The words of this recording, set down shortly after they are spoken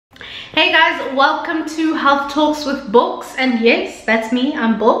Hey guys, welcome to Health Talks with Books, and yes, that's me,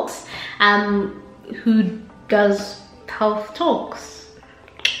 I'm Books, who does health talks.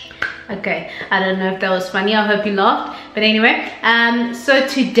 Okay, I don't know if that was funny, I hope you laughed, but anyway, so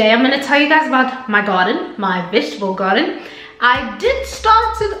today I'm going to tell you guys about my garden, my vegetable garden. I did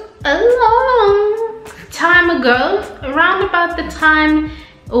start it a long time ago, around about the time,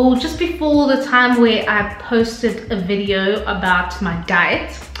 or just before the time where I posted a video about my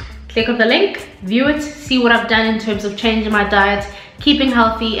diet. Click on the link, view it, see what I've done in terms of changing my diet, keeping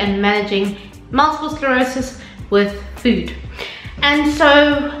healthy and managing multiple sclerosis with food. And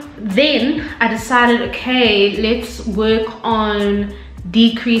so then I decided, okay, let's work on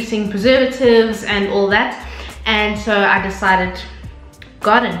decreasing preservatives and all that. And so I decided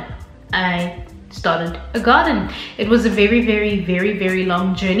garden. I started a garden. It was a very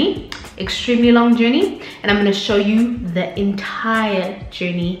long journey, extremely long journey, and I'm going to show you the entire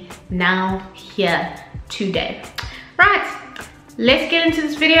journey now here today. Right, let's get into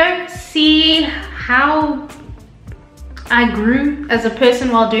this video, see how I grew as a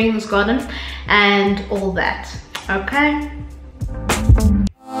person while doing this garden and all that. Okay.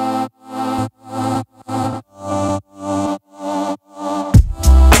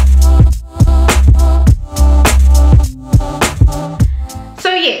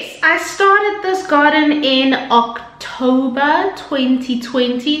 Garden in October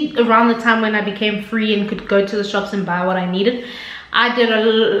 2020, around the time when I became free and could go to the shops and buy what I needed. I did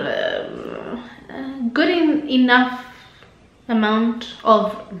a good enough amount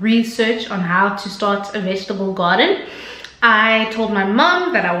of research on how to start a vegetable garden. I told my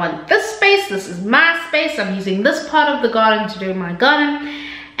mom that I want this space, this is my space, I'm using this part of the garden to do my garden.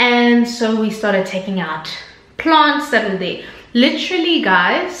 And so we started taking out plants that were there. Literally,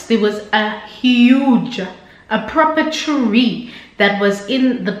 guys, there was a proper tree that was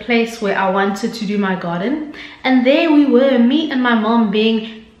in the place where I wanted to do my garden. And there we were, me and my mom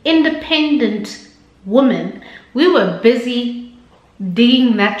being independent women. We were busy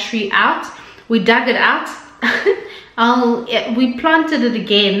digging that tree out. We dug it out. We planted it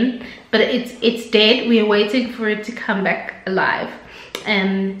again, but it's dead. We are waiting for it to come back alive.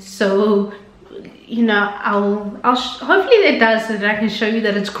 And so, you know, hopefully it does, so that I can show you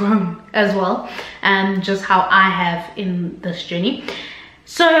that it's grown as well, and just how I have in this journey.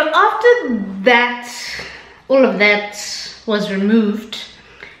 So after that, all of that was removed,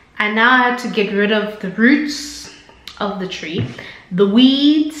 I now had to get rid of the roots of the tree, the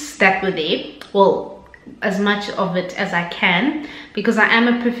weeds that were there, well, as much of it as I can, because I am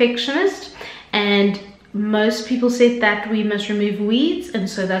a perfectionist, and most people said that we must remove weeds, and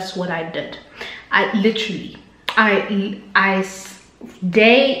so that's what I did.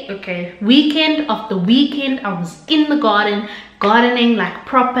 Weekend after weekend, I was in the garden, gardening, like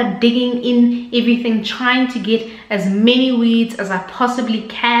proper, digging in everything, trying to get as many weeds as I possibly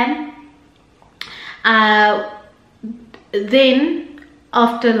can. Then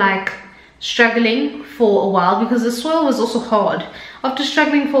after like struggling for a while, because the soil was also hard, after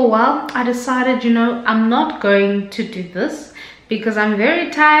struggling for a while, I decided, you know, I'm not going to do this because I'm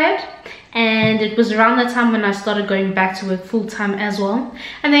very tired. And it was around the time when I started going back to work full-time as well.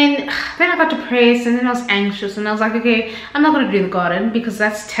 And then I got depressed, and then I was anxious, and I was like, okay, I'm not going to do the garden because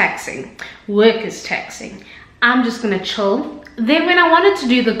that's taxing. Work is taxing. I'm just going to chill. Then when I wanted to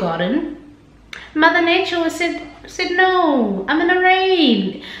do the garden, Mother Nature said no, I'm in a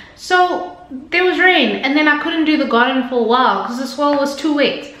rain. So there was rain, and then I couldn't do the garden for a while because the soil was too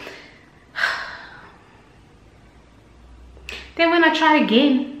wet. Then when I tried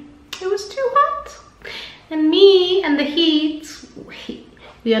again, it was too hot, and me and the heat,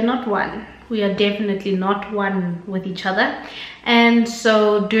 we are not one. We are definitely not one with each other. And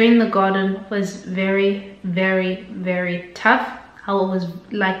so doing the garden was very tough. I was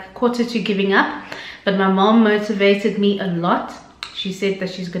like quarter to giving up, but my mom motivated me a lot. She said that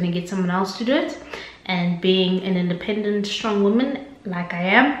she's going to get someone else to do it, and being an independent, strong woman like I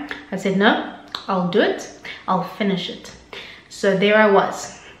am, I said no, I'll do it, I'll finish it. So there I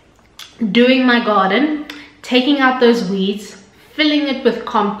was, doing my garden, taking out those weeds, filling it with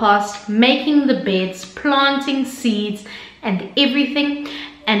compost, making the beds, planting seeds and everything.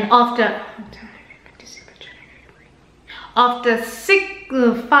 And after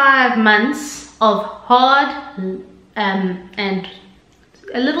 5 months of hard and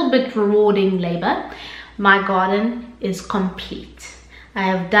a little bit rewarding labor, my garden is complete. I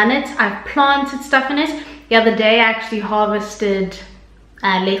have done it. I've planted stuff in it. The other day I actually harvested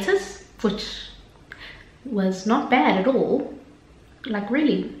lettuce, which was not bad at all. Like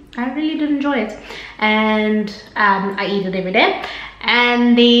really, I really did enjoy it, and I eat it every day.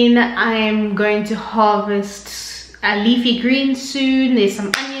 And then I'm going to harvest leafy greens soon. There's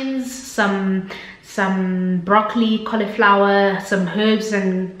some onions, some broccoli, cauliflower, some herbs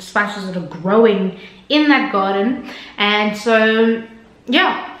and spices that are growing in that garden. And so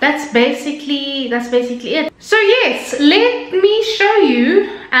yeah, that's basically it. So yes, let me show you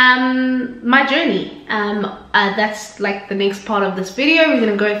my journey. That's like the next part of this video. We're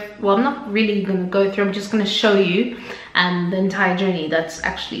gonna go, well, I'm not really gonna go through, I'm just gonna show you the entire journey. That's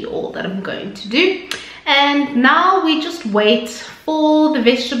actually all that I'm going to do. And now we just wait for the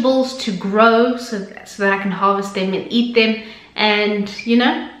vegetables to grow so that I can harvest them and eat them, and you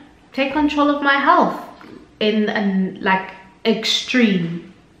know, take control of my health in a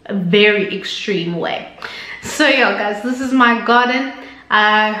very extreme way. So yeah guys, this is my garden.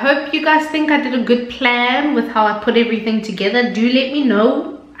 I hope you guys think I did a good plan with how I put everything together. Do let me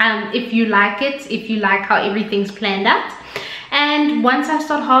know if you like it, if you like how everything's planned out. And once I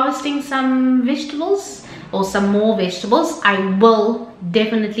start harvesting some vegetables or some more vegetables, I will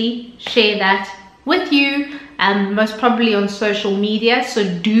definitely share that with you, most probably on social media.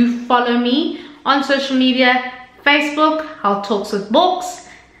 So do follow me on social media. Facebook, Health Talks with Boks,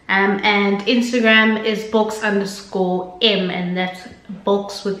 and Instagram is Boks_M, and that's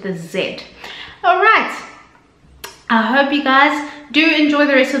Boks with the Z. All right, I hope you guys do enjoy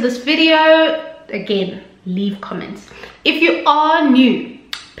the rest of this video. Again, leave comments. If you are new,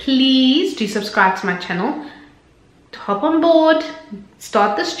 please do subscribe to my channel. Hop on board,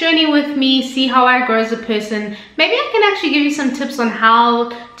 start this journey with me, see how I grow as a person. Maybe I can actually give you some tips on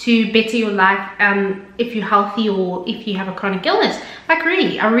how to better your life if you're healthy or if you have a chronic illness. Like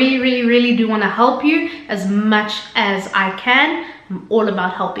really, I really do want to help you as much as I can. I'm all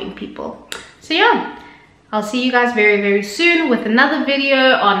about helping people. So yeah, I'll see you guys very soon with another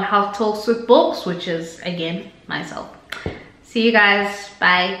video on Health Talks with Boks, which is again myself. See you guys,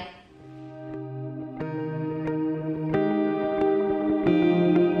 bye.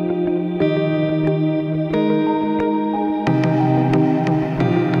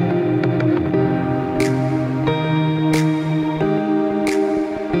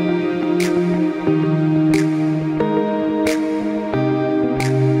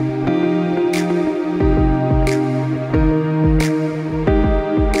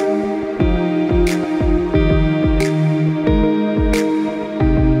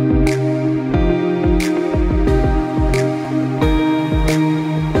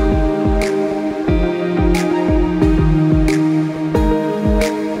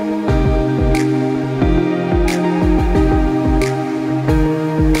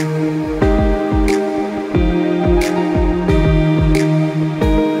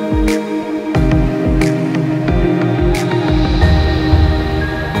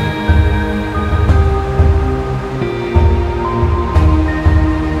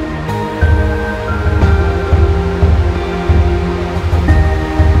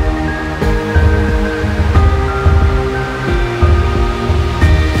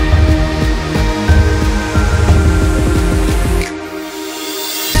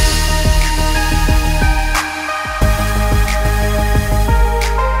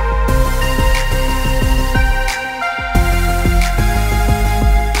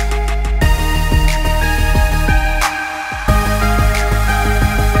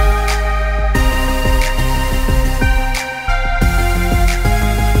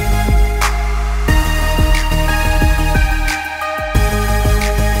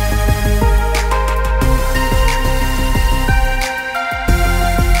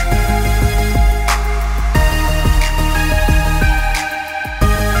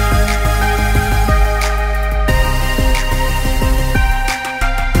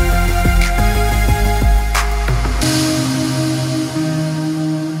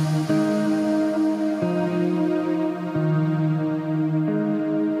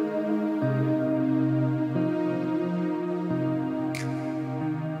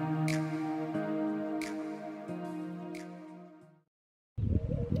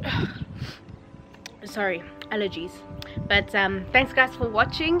 Sorry, allergies. But thanks guys for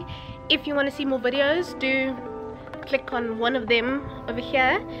watching. If you want to see more videos, do click on one of them over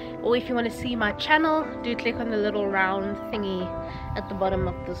here, or if you want to see my channel, do click on the little round thingy at the bottom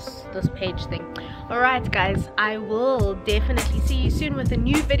of this page thing. Alright guys, I will definitely see you soon with a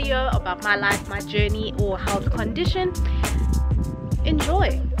new video about my life, my journey, or health condition.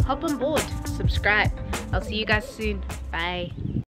 Enjoy, hop on board, subscribe. I'll see you guys soon. Bye.